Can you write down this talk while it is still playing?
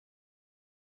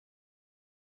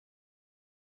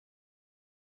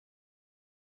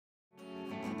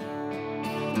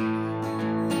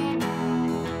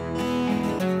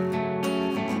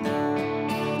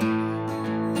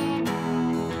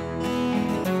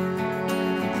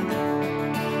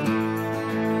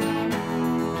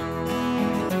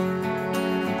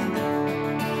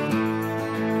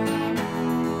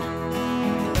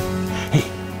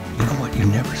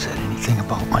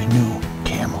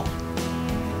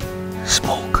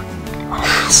Smoke.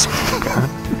 Oh, smoke, huh?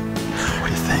 What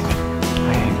do you think?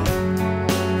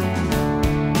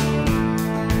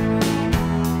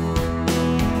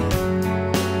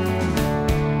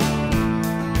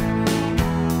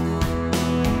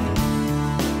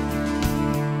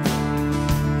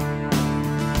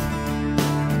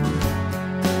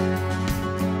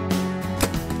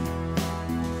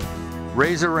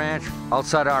 Razor Ranch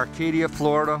outside of Arcadia,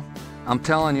 Florida. I'm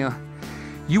telling you,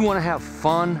 you want to have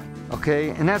fun, okay?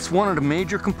 And that's one of the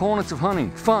major components of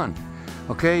hunting, fun,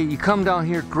 okay? You come down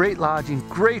here, great lodging,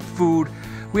 great food.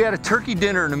 We had a turkey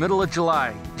dinner in the middle of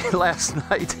July last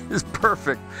night. It was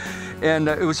perfect. And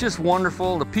it was just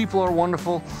wonderful. The people are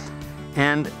wonderful.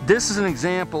 And this is an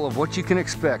example of what you can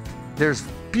expect. There's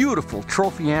beautiful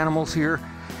trophy animals here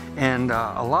and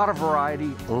a lot of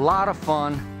variety, a lot of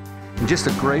fun, and just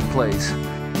a great place.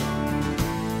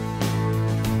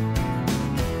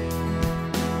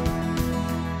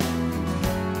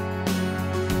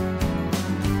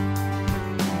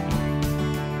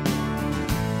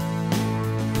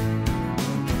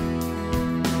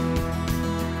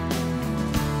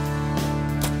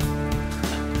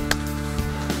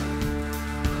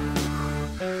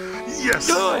 Yes!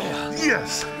 Oh, yeah.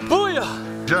 Yes! Booyah!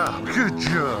 Good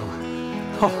job!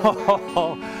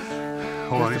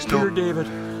 Oh, he's Peter David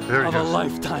There he of a goes.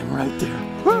 lifetime right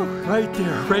there. Woo! Right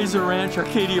there. Razor Ranch,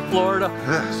 Arcadia, Florida.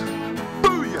 Yes.